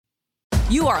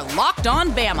You are Locked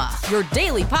On Bama, your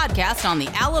daily podcast on the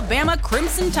Alabama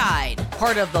Crimson Tide.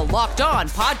 Part of the Locked On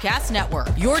Podcast Network,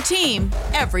 your team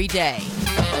every day.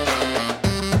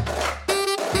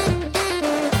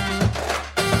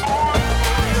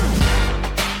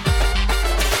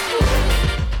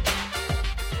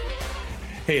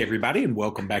 Hey, everybody, and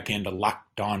welcome back into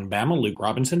Locked On Bama. Luke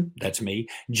Robinson, that's me.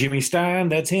 Jimmy Stein,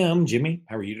 that's him. Jimmy,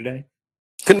 how are you today?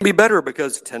 Couldn't be better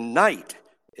because tonight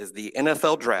is the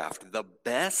NFL Draft, the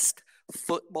best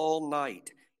football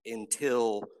night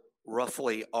until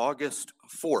roughly August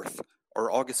 4th or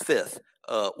August 5th,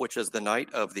 which is the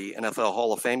night of the NFL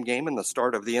Hall of Fame game and the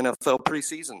start of the NFL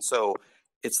preseason. So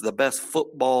it's the best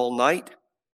football night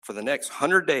for the next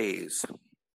 100 days.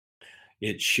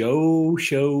 It show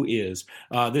is.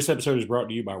 This episode is brought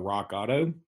to you by Rock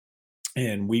Auto,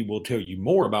 and we will tell you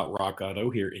more about Rock Auto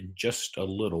here in just a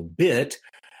little bit.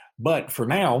 But for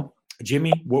now,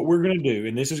 Jimmy, what we're going to do,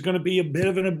 and this is going to be a bit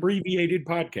of an abbreviated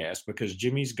podcast because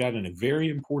Jimmy's got a very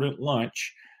important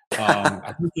lunch.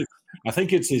 I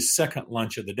think it's his second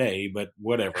lunch of the day, but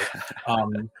whatever.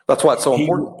 That's why it's so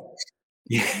important.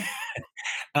 Yeah.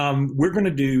 We're going to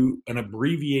do an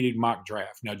abbreviated mock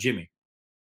draft. Now, Jimmy,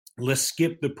 let's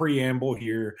skip the preamble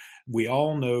here. We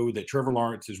all know that Trevor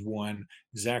Lawrence is 1,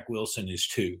 Zach Wilson is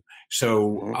 2.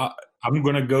 So I'm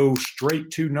going to go straight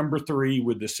to number 3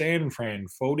 with the San Fran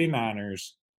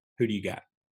 49ers. Who do you got?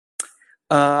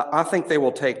 I think they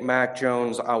will take Mac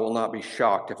Jones. I will not be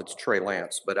shocked if it's Trey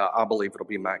Lance, but I believe it'll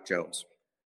be Mac Jones.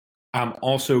 I'm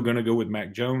also going to go with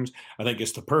Mac Jones. I think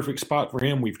it's the perfect spot for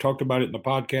him. We've talked about it in the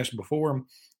podcast before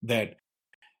that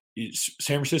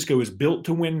San Francisco is built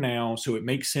to win now, so it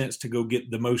makes sense to go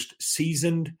get the most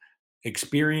seasoned,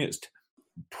 experienced,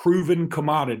 proven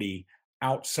commodity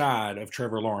outside of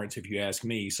Trevor Lawrence, if you ask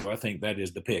me. So I think that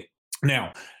is the pick.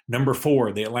 Now, number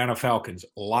 4, the Atlanta Falcons.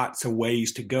 Lots of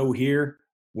ways to go here.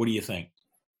 What do you think?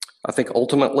 I think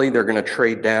ultimately they're going to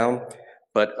trade down,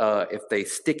 but if they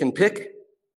stick and pick,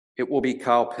 it will be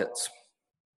Kyle Pitts.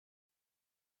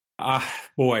 I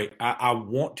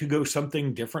want to go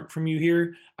something different from you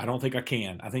here. I don't think I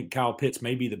can. I think Kyle Pitts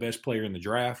may be the best player in the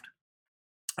draft.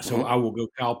 So I will go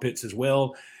Kyle Pitts as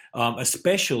well,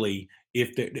 especially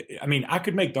if I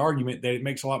could make the argument that it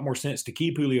makes a lot more sense to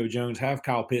keep Julio Jones, have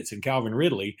Kyle Pitts and Calvin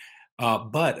Ridley,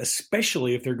 but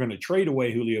especially if they're going to trade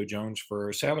away Julio Jones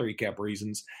for salary cap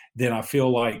reasons, then I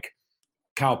feel like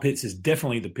Kyle Pitts is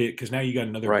definitely the pick because now you got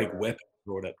another big weapon to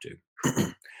throw it up to.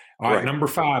 All right, number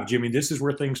 5, Jimmy, this is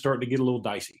where things start to get a little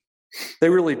dicey. They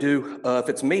really do. If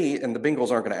it's me, and the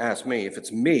Bengals aren't going to ask me, if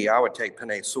it's me, I would take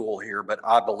Penei Sewell here, but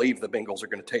I believe the Bengals are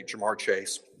going to take Ja'Marr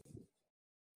Chase.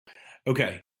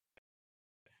 Okay.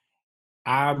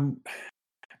 I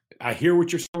hear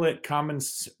what you're saying.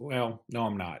 Comments. Well, no,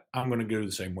 I'm not. I'm going to go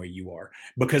the same way you are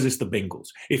because it's the Bengals.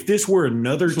 If this were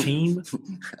another team,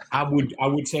 I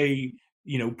would say,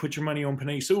 put your money on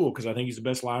Penei Sewell because I think he's the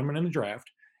best lineman in the draft.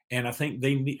 And I think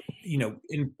they need,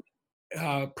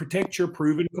 protect your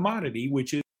proven commodity,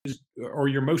 which is, or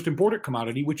your most important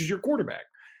commodity, which is your quarterback.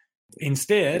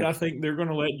 Instead, I think they're going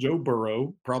to let Joe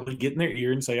Burrow probably get in their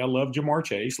ear and say, I love Ja'Marr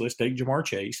Chase. Let's take Ja'Marr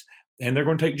Chase. And they're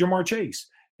going to take Ja'Marr Chase.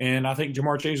 And I think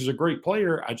Ja'Marr Chase is a great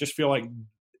player. I just feel like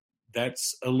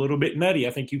that's a little bit nutty.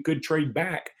 I think you could trade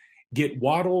back, get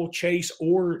Waddle, Chase,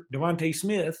 or Devontae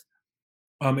Smith,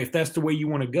 if that's the way you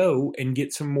want to go, and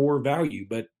get some more value.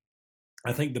 But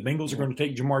I think the Bengals are going to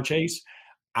take Ja'Marr Chase.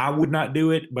 I would not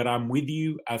do it, but I'm with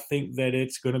you. I think that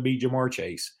it's going to be Ja'Marr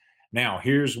Chase. Now,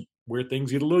 here's where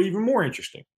things get a little even more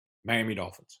interesting. Miami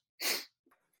Dolphins.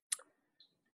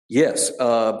 Yes.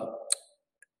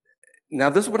 Now,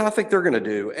 this is what I think they're going to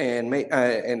do, and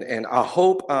I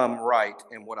hope I'm right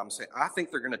in what I'm saying. I think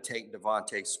they're going to take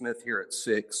Devontae Smith here at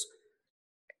 6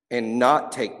 and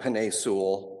not take Penei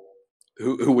Sewell,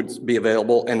 who would be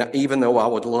available. And even though I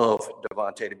would love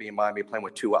Devontae to be in Miami playing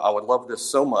with Tua, I would love this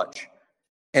so much.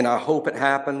 And I hope it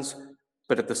happens.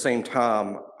 But at the same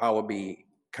time, I would be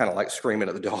kind of like screaming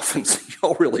at the Dolphins.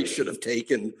 Y'all really should have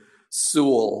taken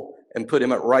Sewell and put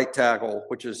him at right tackle,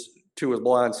 which is Tua's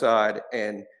blind side,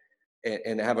 and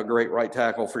have a great right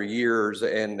tackle for years.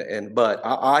 But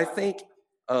I think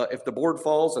if the board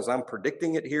falls, as I'm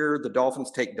predicting it here, the Dolphins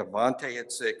take Devontae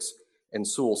at 6 and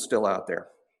Sewell's still out there.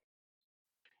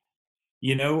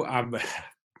 I'm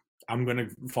going to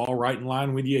fall right in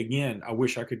line with you again. I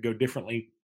wish I could go differently,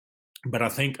 but I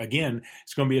think again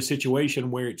it's going to be a situation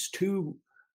where it's too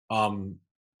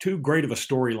great of a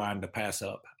storyline to pass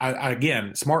up.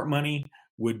 Again, smart money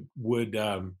would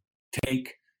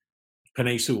take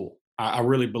Penei Sewell. I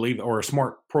really believe, or a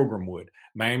smart program would.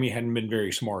 Miami hadn't been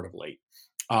very smart of late.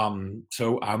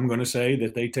 So I'm going to say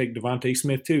that they take DeVonta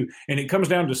Smith too. And it comes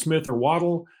down to Smith or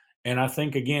Waddle. And I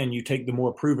think, again, you take the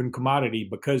more proven commodity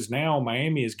because now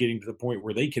Miami is getting to the point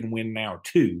where they can win now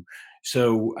too.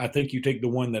 So I think you take the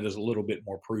one that is a little bit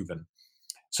more proven.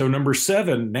 So number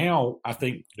 7, now I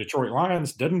think Detroit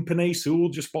Lions, doesn't Penei Sewell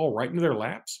just fall right into their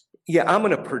laps? Yeah, I'm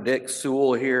going to predict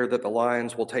Sewell here, that the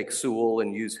Lions will take Sewell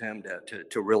and use him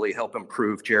to really help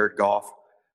improve Jared Goff,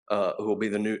 who will be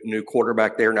the new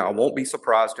quarterback there. Now, I won't be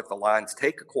surprised if the Lions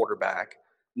take a quarterback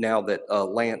now that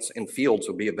Lance and Fields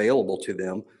will be available to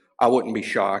them. I wouldn't be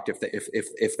shocked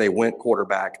if they went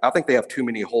quarterback. I think they have too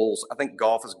many holes. I think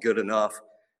Goff is good enough,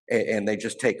 and they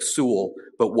just take Sewell.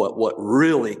 But what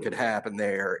really could happen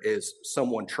there is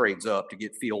someone trades up to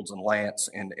get Fields and Lance,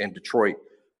 and Detroit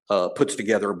puts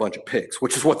together a bunch of picks,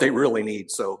 which is what they really need.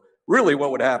 So really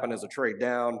what would happen is a trade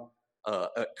down.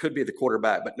 It could be the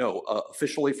quarterback, but no,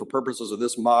 officially for purposes of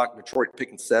this mock, Detroit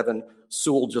picking 7,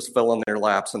 Sewell just fell in their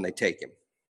laps and they take him.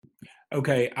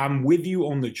 Okay, I'm with you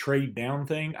on the trade down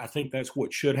thing. I think that's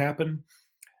what should happen.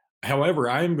 However,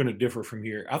 I am going to differ from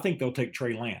here. I think they'll take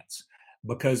Trey Lance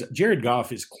because Jared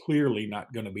Goff is clearly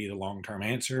not going to be the long-term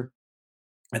answer.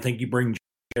 I think you bring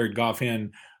Jared Goff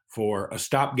in for a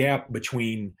stopgap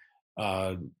between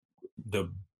the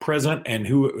present and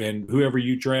whoever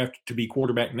you draft to be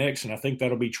quarterback next, and I think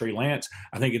that'll be Trey Lance.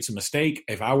 I think it's a mistake.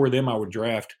 If I were them, I would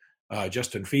draft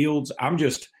Justin Fields. I'm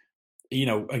just –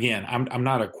 again, I'm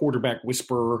not a quarterback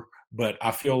whisperer, but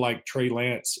I feel like Trey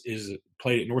Lance is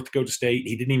played at North Dakota State.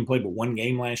 He didn't even play but one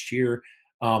game last year.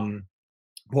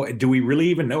 Do we really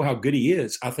even know how good he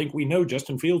is? I think we know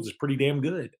Justin Fields is pretty damn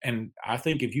good. And I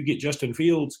think if you get Justin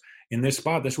Fields in this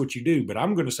spot, that's what you do. But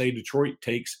I'm going to say Detroit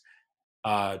takes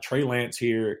Trey Lance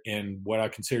here in what I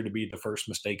consider to be the first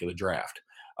mistake of the draft,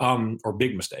 or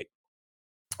big mistake.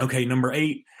 Okay, number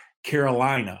 8,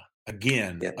 Carolina.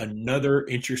 Again, Another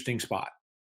interesting spot.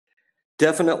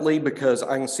 Definitely, because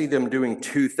I can see them doing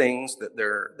 2 things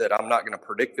that I'm not going to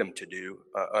predict them to do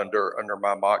under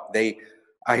my mock.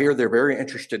 I hear they're very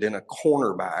interested in a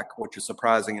cornerback, which is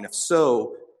surprising. And if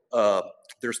so,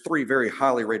 there's 3 very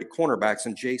highly rated cornerbacks,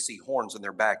 and J.C. Horn's in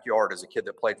their backyard as a kid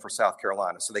that played for South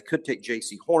Carolina. So they could take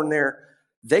J.C. Horn there.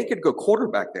 They could go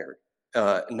quarterback there,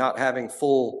 not having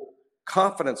full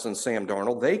confidence in Sam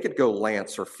Darnold. They could go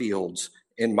Lance or Fields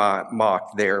in my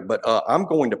mock there, but I'm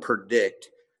going to predict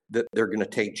that they're going to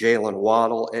take Jalen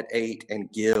Waddle at 8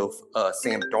 and give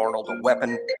Sam Darnold a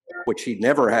weapon, which he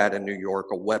never had in New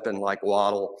York, a weapon like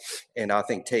Waddle. And I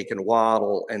think taking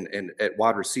Waddle and at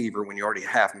wide receiver when you already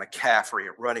have McCaffrey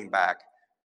at running back,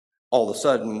 all of a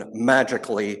sudden,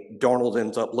 magically, Darnold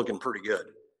ends up looking pretty good.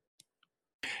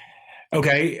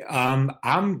 Okay, I'm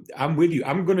with you.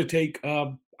 I'm going to take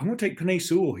Penei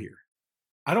Sewell here.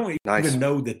 I don't even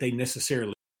know that they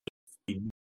necessarily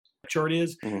chart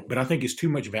is, but I think it's too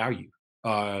much value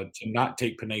to not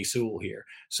take Penei Sewell here.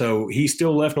 So he's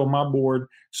still left on my board.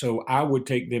 So I would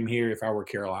take them here if I were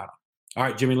Carolina. All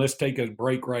right, Jimmy, let's take a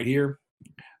break right here.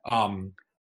 And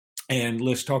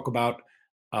let's talk about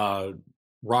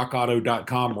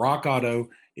rockauto.com. Rock Auto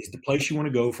is the place you want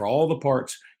to go for all the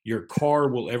parts your car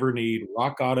will ever need.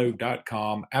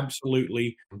 rockauto.com.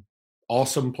 Absolutely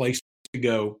awesome place to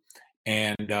go.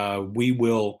 And we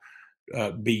will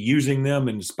be using them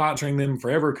and sponsoring them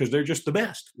forever because they're just the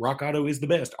best. Rock Auto is the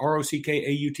best.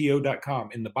 rockauto.com.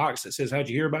 In the box that says, how'd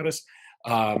you hear about us?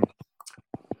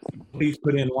 Please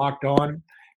put in Locked On,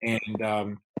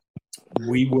 and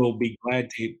we will be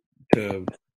glad to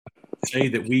say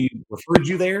that we referred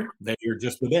you there, that you're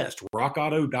just the best.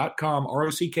 rockauto.com,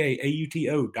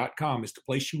 rockauto.com is the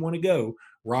place you want to go.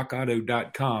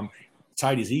 rockauto.com. The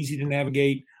site is easy to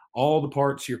navigate. All the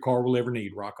parts your car will ever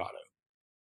need, Rock Auto.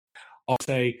 I'll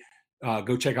say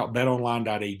go check out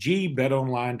betonline.ag.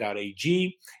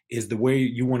 Betonline.ag is the way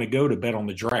you want to go to bet on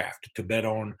the draft, to bet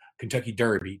on Kentucky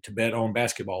Derby, to bet on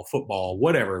basketball, football,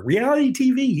 whatever. Reality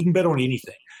TV, you can bet on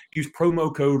anything. Use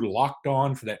promo code Locked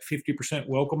On for that 50%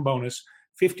 welcome bonus.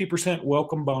 50%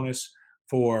 welcome bonus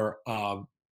for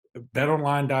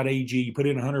betonline.ag. You put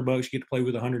in $100, you get to play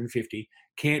with 150.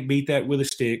 Can't beat that with a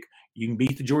stick. You can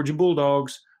beat the Georgia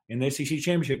Bulldogs in the SEC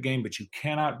championship game, but you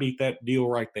cannot beat that deal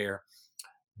right there.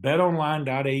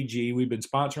 BetOnline.ag. We've been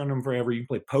sponsoring them forever. You can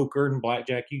play poker and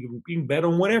blackjack. You can bet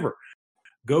on whatever.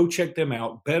 Go check them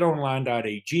out.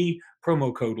 BetOnline.ag.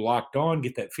 Promo code Locked On.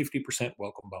 Get that 50%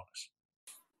 welcome bonus.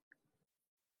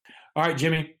 All right,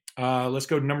 Jimmy. Let's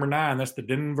go to number 9. That's the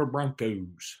Denver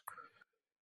Broncos.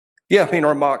 Yeah, I mean,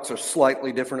 our mocks are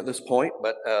slightly different at this point,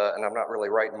 but and I'm not really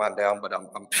writing mine down, but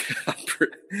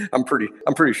I'm pretty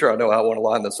sure I know how I want to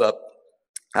line this up.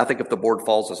 I think if the board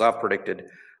falls as I've predicted,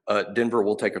 Denver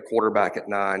will take a quarterback at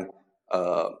 9.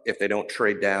 if they don't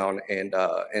trade down, and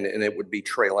it would be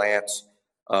Trey Lance.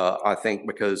 I think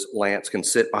because Lance can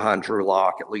sit behind Drew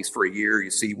Lock at least for a year.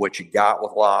 You see what you got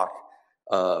with Lock,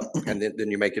 and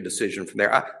then you make a decision from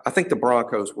there. I think the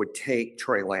Broncos would take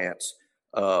Trey Lance.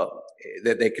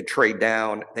 That they could trade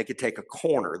down. They could take a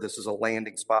corner. This is a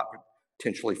landing spot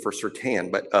potentially for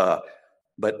Surtain,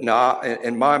 but not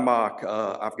in my mock.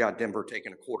 I've got Denver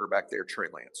taking a quarterback there, Trey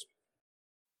Lance.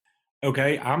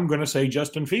 Okay, I'm going to say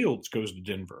Justin Fields goes to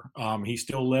Denver. He's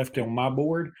still left on my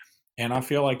board, and I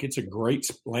feel like it's a great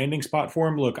landing spot for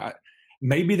him. Look,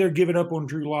 maybe they're giving up on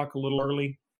Drew Lock a little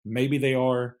early. Maybe they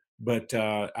are, but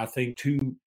I think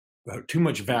too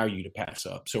much value to pass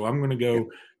up. So I'm going to go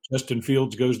Justin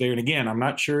Fields goes there. And again, I'm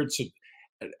not sure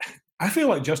I feel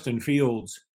like Justin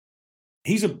Fields,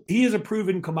 he is a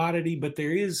proven commodity, but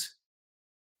there's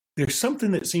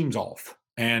something that seems off.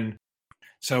 And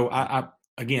so I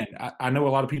know a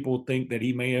lot of people think that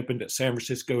he may up into San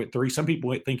Francisco at 3. Some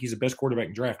people think he's the best quarterback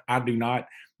in the draft. I do not,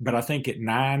 but I think at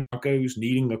 9, Broncos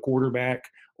needing the quarterback,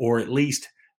 or at least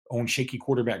on shaky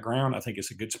quarterback ground, I think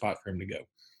it's a good spot for him to go.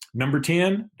 Number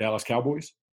 10, Dallas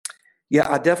Cowboys. Yeah,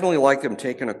 I definitely like them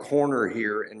taking a corner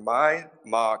here. In my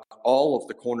mock, all of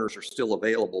the corners are still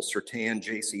available. Surtain,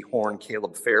 J.C. Horn,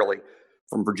 Caleb Fairley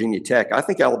from Virginia Tech. I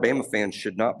think Alabama fans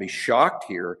should not be shocked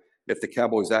here if the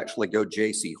Cowboys actually go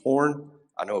J.C. Horn.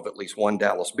 I know of at least one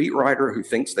Dallas beat writer who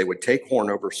thinks they would take Horn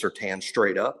over Surtain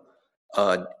straight up.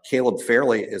 Caleb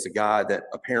Fairley is a guy that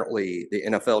apparently the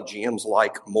NFL GMs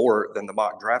like more than the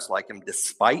mock drafts like him,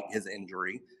 despite his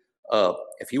injury.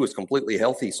 If he was completely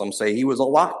healthy, some say he was a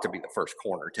lock to be the first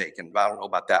corner taken. I don't know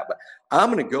about that, but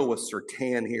I'm going to go with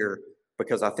Surtain here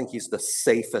because I think he's the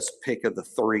safest pick of the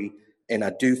 3, and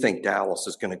I do think Dallas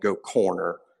is going to go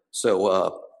corner.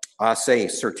 So I say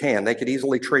Surtain. They could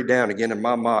easily trade down. Again, in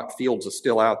my mock, Fields is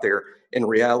still out there. In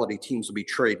reality, teams will be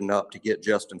trading up to get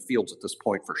Justin Fields at this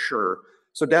point for sure.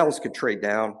 So Dallas could trade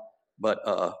down, but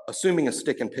assuming a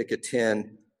stick and pick at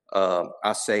 10,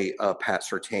 I say Pat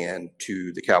Surtain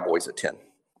to the Cowboys at 10.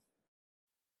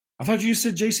 I thought you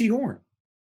said J.C. Horn.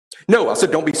 No, I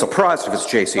said don't be surprised if it's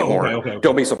J.C. Horn. Okay.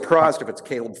 Don't be surprised if it's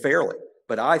Caleb Fairley.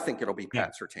 But I think it'll be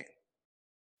Pat Surtain.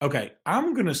 Okay,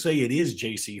 I'm going to say it is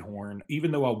J.C. Horn,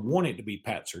 even though I want it to be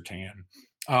Pat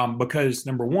Surtain, because,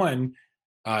 number one,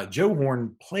 Joe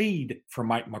Horn played for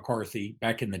Mike McCarthy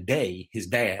back in the day, his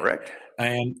dad. Correct.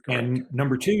 And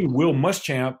number two, Will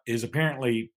Muschamp is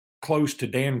apparently close to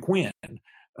Dan Quinn.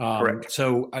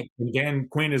 So Dan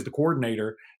Quinn is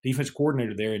the defense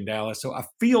coordinator there in Dallas. So I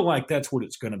feel like that's what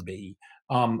it's going to be.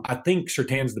 I think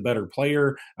Surtain's the better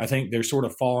player. I think they're sort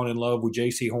of falling in love with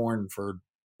J.C. Horn for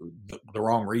the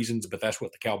wrong reasons, but that's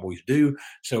what the Cowboys do.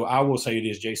 So I will say it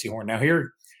is J.C. Horn. Now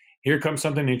here comes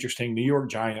something interesting. New York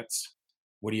Giants.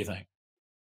 What do you think?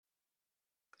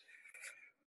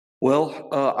 Well,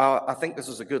 I think this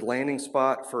is a good landing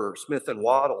spot for Smith and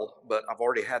Waddle, but I've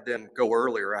already had them go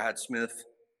earlier. I had Smith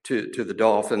to the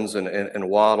Dolphins and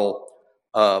Waddle.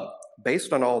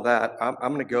 Based on all that, I'm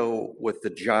going to go with the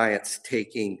Giants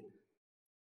taking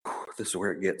 – this is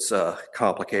where it gets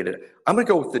complicated. I'm going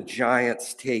to go with the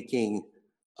Giants taking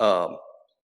okay,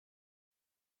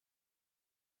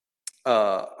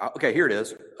 here it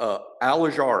is.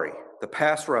 Al-Ajari, the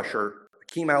pass rusher,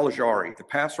 Hakeem Al-Ajari, the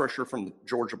pass rusher from the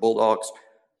Georgia Bulldogs.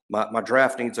 My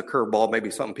draft needs a curveball, maybe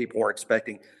something people weren't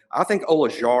expecting. I think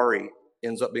Al-Ajari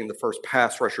ends up being the first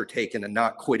pass rusher taken and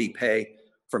not Kwity Paye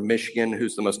from Michigan,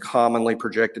 who's the most commonly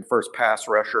projected first pass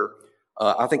rusher.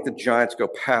 I think the Giants go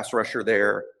pass rusher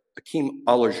there. Hakeem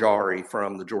Al-Ajari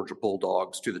from the Georgia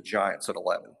Bulldogs to the Giants at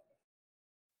 11.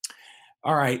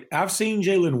 All right. I've seen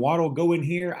Jalen Waddle go in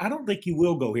here. I don't think he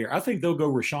will go here. I think they'll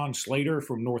go Rashawn Slater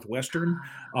from Northwestern.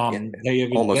 They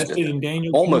have invested in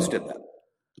Daniel Jones. Almost did that.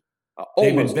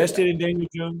 They've invested in Daniel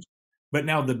Jones. But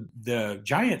now the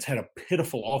Giants had a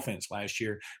pitiful offense last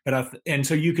year. And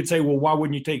so you could say, well, why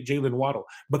wouldn't you take Jalen Waddle?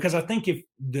 Because I think if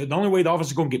the only way the offense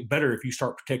is going to get better if you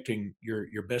start protecting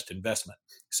your best investment.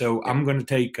 So I'm going to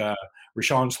take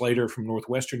Rashawn Slater from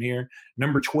Northwestern here.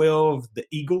 Number 12, the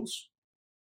Eagles.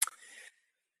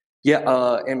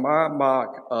 Yeah, in my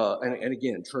mock, and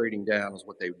again, trading down is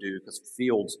what they do because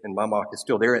Fields in my mock is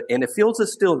still there. And if Fields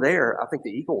is still there, I think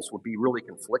the Eagles would be really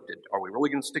conflicted. Are we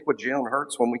really going to stick with Jalen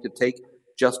Hurts when we could take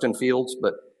Justin Fields?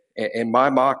 But in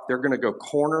my mock, they're going to go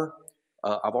corner.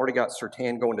 I've already got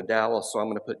Surtain going to Dallas, so I'm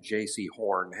going to put J.C.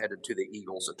 Horn headed to the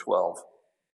Eagles at 12.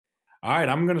 All right,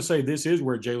 I'm going to say this is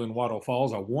where Jalen Waddle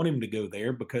falls. I want him to go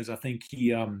there because I think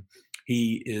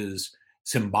he is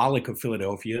symbolic of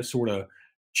Philadelphia, sort of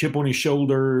chip on his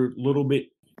shoulder, little bit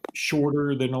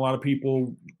shorter than a lot of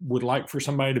people would like for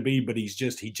somebody to be, but he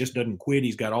just doesn't quit.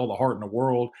 He's got all the heart in the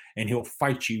world, and he'll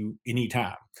fight you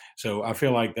anytime. So I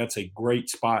feel like that's a great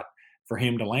spot for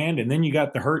him to land. And then you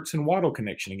got the Hurts and Waddle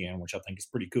connection again, which I think is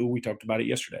pretty cool. We talked about it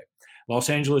yesterday. Los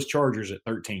Angeles Chargers at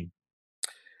 13.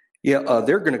 Yeah,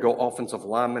 they're going to go offensive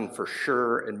lineman for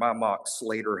sure. In my mock,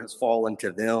 Slater has fallen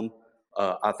to them.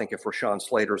 I think if Rashawn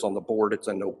Slater's on the board, it's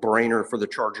a no-brainer for the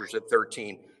Chargers at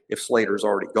 13. If Slater's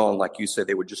already gone, like you said,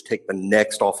 they would just take the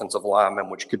next offensive lineman,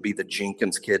 which could be the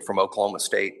Jenkins kid from Oklahoma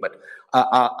State. But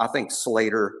I think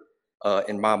Slater,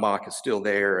 in my mock, is still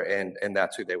there, and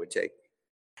that's who they would take.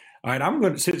 All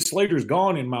right, since Slater's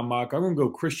gone in my mock, I'm going to go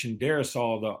Christian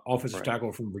Darrisaw, the offensive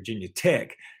tackle from Virginia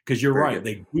Tech, because you're right.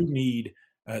 They do need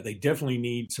they definitely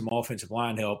need some offensive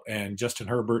line help, and Justin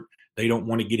Herbert, they don't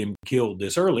want to get him killed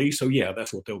this early. So, yeah,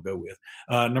 that's what they'll go with.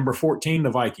 Number 14, the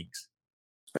Vikings.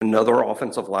 Another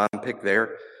offensive line pick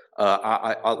there.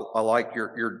 I like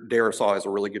your Darrisaw is a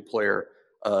really good player.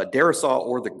 Darrisaw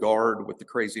or the guard with the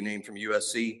crazy name from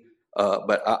USC.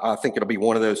 But I think it'll be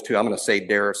one of those two. I'm going to say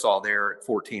Darrisaw there at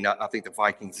 14. I think the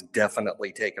Vikings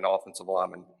definitely take an offensive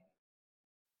lineman.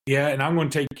 Yeah, and I'm going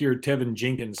to take your Tevin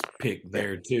Jenkins pick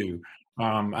there too.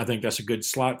 I think that's a good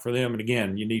slot for them. And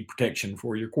again, you need protection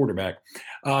for your quarterback.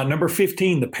 Number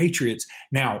 15, the Patriots.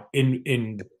 Now,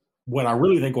 in what I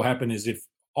really think will happen is if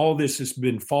all this has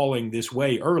been falling this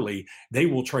way early, they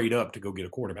will trade up to go get a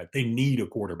quarterback. They need a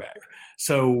quarterback.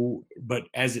 So, but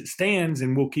as it stands,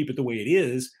 and we'll keep it the way it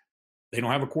is, they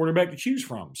don't have a quarterback to choose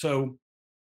from. So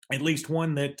at least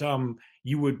one that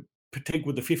you would take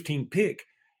with the 15th pick.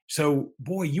 So,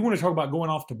 boy, you want to talk about going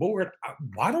off the board.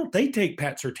 Why don't they take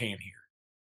Pat Surtain here?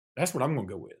 That's what I'm going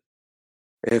to go with.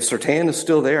 If Surtain is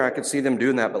still there, I could see them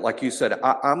doing that. But like you said,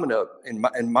 I'm going to,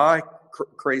 in my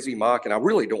crazy mock, and I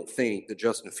really don't think that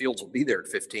Justin Fields will be there at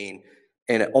 15.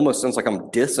 And it almost sounds like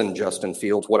I'm dissing Justin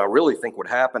Fields. What I really think would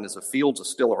happen is if Fields is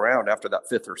still around after that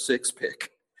 5th or 6th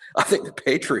pick, I think the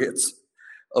Patriots,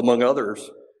 among others,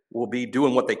 will be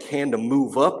doing what they can to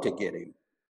move up to get him.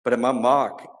 But in my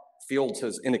mock, Fields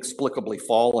has inexplicably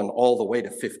fallen all the way to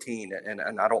 15. And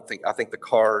I think the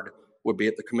card would be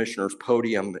at the commissioner's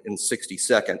podium in 60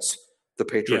 seconds. The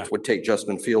Patriots would take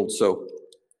Justin Fields. So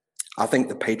I think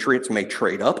the Patriots may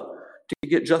trade up to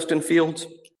get Justin Fields.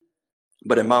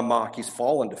 But in my mock, he's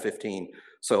fallen to 15.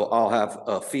 So I'll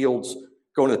have Fields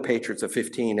going to the Patriots at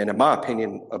 15. And in my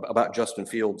opinion about Justin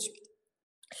Fields,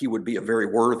 he would be a very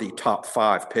worthy top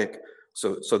 5 pick.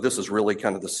 So this is really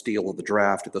kind of the steal of the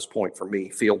draft at this point for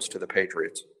me, Fields to the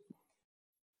Patriots.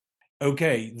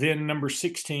 Okay, then number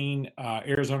 16,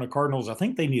 Arizona Cardinals. I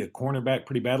think they need a cornerback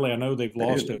pretty badly. I know they've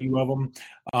lost a few of them.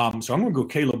 So I'm going to go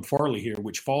Caleb Farley here,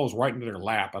 which falls right into their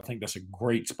lap. I think that's a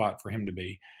great spot for him to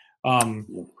be.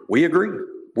 We agree.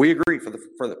 We agree for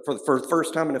the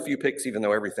first time in a few picks, even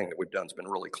though everything that we've done has been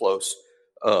really close.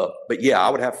 But yeah, I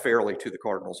would have Farley to the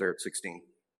Cardinals there at 16.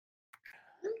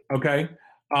 Okay.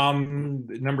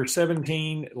 Number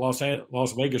 17, Las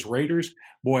Vegas Raiders.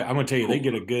 Boy, I'm going to tell you, they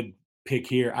get a good pick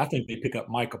here. I think they pick up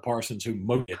Micah Parsons, who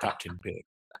might be a top 10 pick.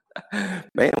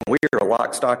 Man, we are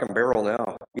lock, stock, and barrel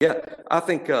now. Yeah, I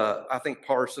think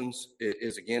Parsons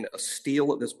is again a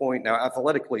steal at this point. Now,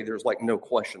 athletically, there's like no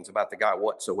questions about the guy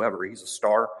whatsoever. He's a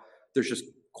star. There's just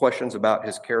questions about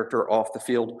his character off the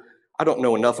field. I don't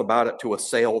know enough about it to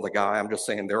assail the guy. I'm just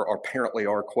saying there apparently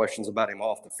are questions about him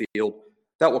off the field.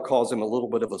 That will cause him a little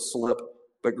bit of a slip.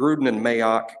 But Gruden and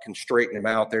Mayock can straighten him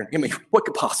out there. I mean, what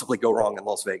could possibly go wrong in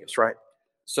Las Vegas, right?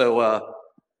 So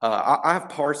I have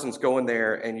Parsons going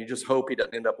there, and you just hope he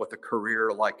doesn't end up with a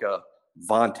career like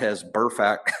Vontaze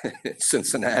Burfict in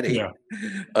Cincinnati. Yeah.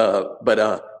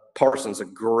 But Parsons a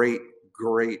great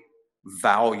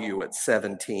value at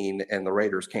 17, and the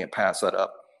Raiders can't pass that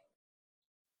up.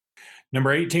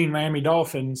 Number 18, Miami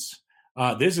Dolphins.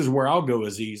 This is where I'll go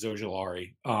Azeez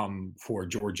Ojulari for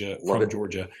Georgia,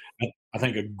 Georgia. I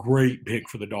think a great pick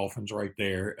for the Dolphins right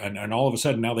there. And all of a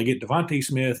sudden now they get Devontae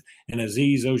Smith and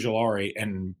Azeez Ojulari.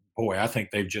 And, boy, I think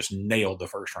they've just nailed the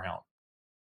first round.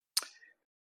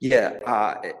 Yeah,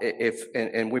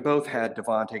 and we both had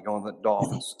Devontae going to the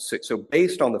Dolphins. So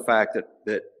based on the fact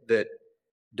that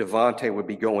Devontae would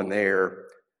be going there,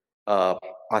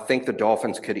 I think the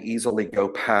Dolphins could easily go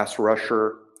pass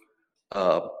rusher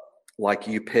like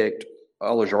you picked.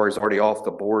 Ojulari's already off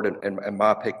the board, and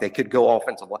my pick, they could go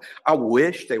offensive line. I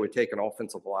wish they would take an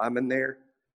offensive lineman there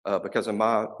because in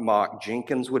my mock,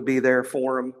 Jenkins would be there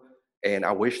for him, and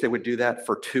I wish they would do that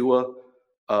for Tua.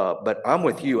 But I'm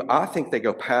with you. I think they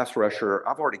go pass rusher.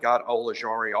 I've already got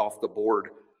Ojulari off the board.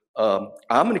 I'm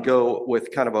going to go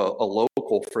with kind of a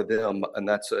local for them, and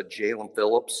that's Jalen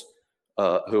Phillips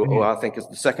who I think is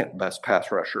the second best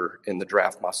pass rusher in the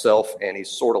draft myself, and he's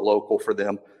sort of local for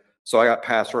them. So I got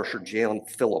pass rusher Jalen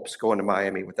Phillips going to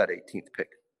Miami with that 18th pick.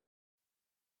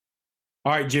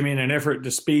 All right, Jimmy, in an effort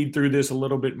to speed through this a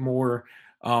little bit more,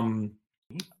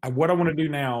 what I want to do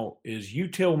now is you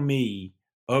tell me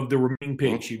of the remaining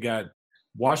picks. You got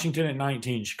Washington at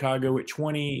 19, Chicago at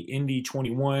 20, Indy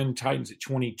 21, Titans at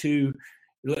 22.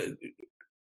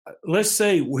 Let's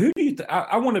say, who do you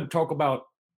I want to talk about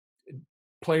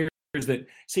players that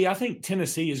 – see, I think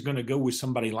Tennessee is going to go with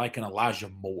somebody like an Elijah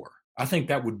Moore. I think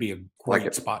that would be a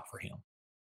great spot for him.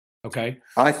 Okay.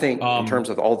 I think in terms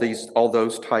of all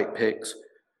those type picks,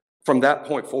 from that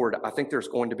point forward, I think there's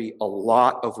going to be a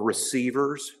lot of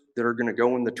receivers that are going to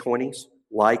go in the 20s,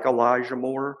 like Elijah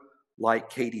Moore,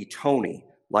 like Katie Toney,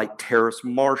 like Terrace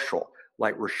Marshall,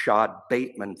 like Rashad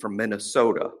Bateman from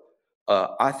Minnesota.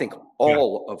 I think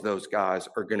all of those guys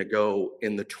are going to go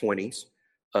in the 20s.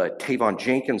 Tavon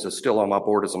Jenkins is still on my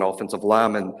board as an offensive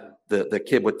lineman. The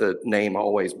kid with the name I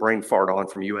always brain fart on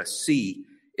from USC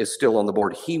is still on the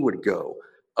board. He would go.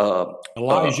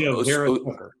 Elijah Vera.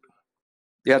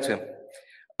 Yeah, that's him.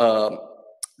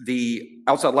 The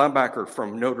outside linebacker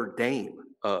from Notre Dame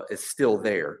is still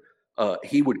there.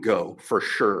 He would go for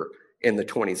sure in the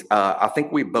 20s. I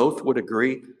think we both would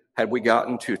agree, had we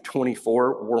gotten to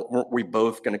 24, weren't we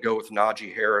both going to go with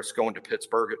Najee Harris going to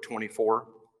Pittsburgh at 24?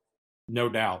 No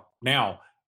doubt. Now,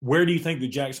 where do you think the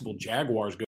Jacksonville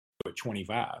Jaguars go at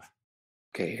 25?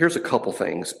 Okay, here's a couple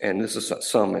things, and this is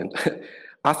some. And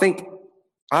I think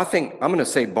I'm going to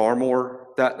say Barmore.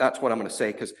 That's what I'm going to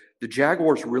say, because the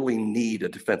Jaguars really need a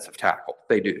defensive tackle.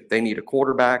 They do. They need a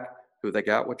quarterback, who they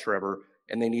got with Trevor,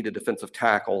 and they need a defensive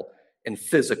tackle. And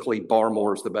physically,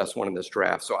 Barmore is the best one in this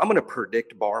draft. So I'm going to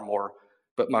predict Barmore,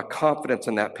 but my confidence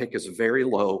in that pick is very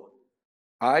low.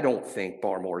 I don't think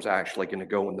Barmore is actually going to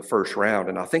go in the first round.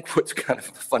 And I think what's kind of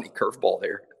a funny curveball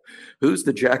there, who's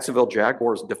the Jacksonville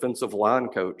Jaguars defensive line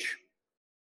coach?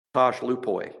 Tosh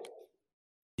Lupoy.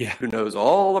 Yeah. Who knows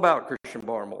all about Christian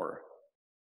Barmore.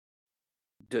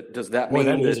 Does that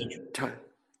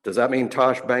mean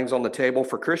Tosh bangs on the table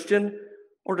for Christian?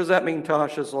 Or does that mean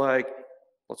Tosh is like,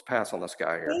 let's pass on this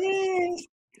guy here?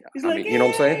 You know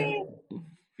what I'm saying?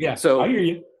 Yeah, so I hear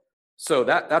you. So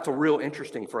that's a real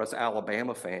interesting for us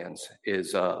Alabama fans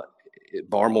is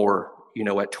Barmore,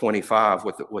 at 25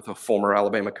 with a former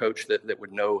Alabama coach that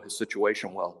would know his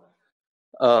situation well.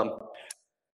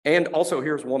 And also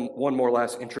here's one more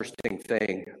last interesting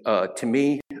thing to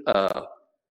me,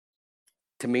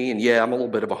 and yeah, I'm a little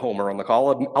bit of a homer on the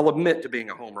call. I'll admit to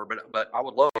being a homer, but I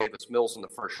would love Davis Mills in the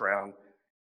first round.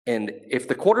 And if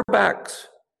the quarterbacks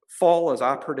fall as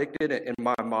I predicted in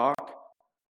my mock,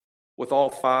 with all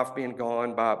 5 being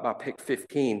gone by pick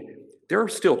 15, there are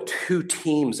still 2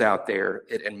 teams out there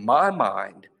that, in my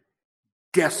mind,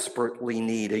 desperately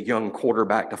need a young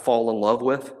quarterback to fall in love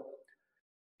with.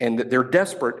 And that they're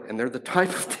desperate, and they're the type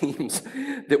of teams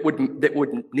that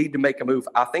would need to make a move.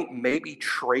 I think maybe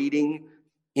trading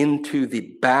into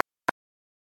the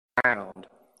background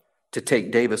to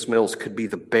take Davis Mills could be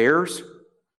the Bears,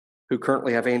 who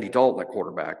currently have Andy Dalton at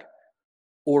quarterback,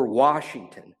 or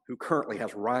Washington, who currently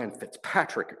has Ryan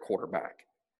Fitzpatrick at quarterback.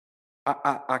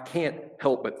 I can't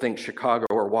help but think Chicago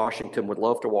or Washington would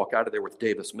love to walk out of there with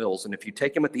Davis Mills. And if you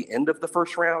take him at the end of the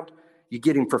first round, you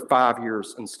get him for 5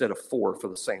 years instead of 4 for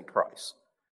the same price.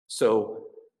 So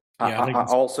yeah, I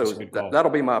also,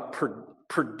 that'll be my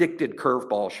predicted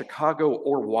curveball, Chicago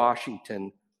or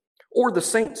Washington, or the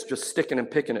Saints just sticking and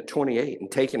picking at 28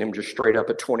 and taking him just straight up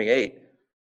at 28.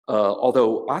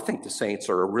 Although I think the Saints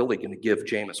are really going to give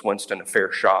Jameis Winston a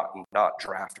fair shot and not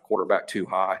draft a quarterback too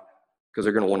high, because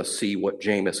they're going to want to see what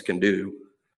Jameis can do.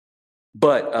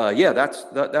 But yeah,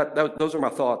 those are my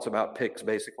thoughts about picks,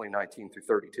 basically 19 through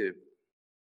 32.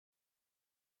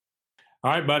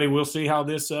 All right, buddy. We'll see how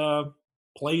this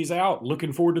plays out.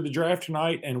 Looking forward to the draft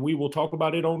tonight, and we will talk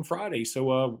about it on Friday.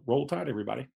 So roll tide,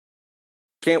 everybody.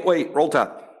 Can't wait. Roll tide.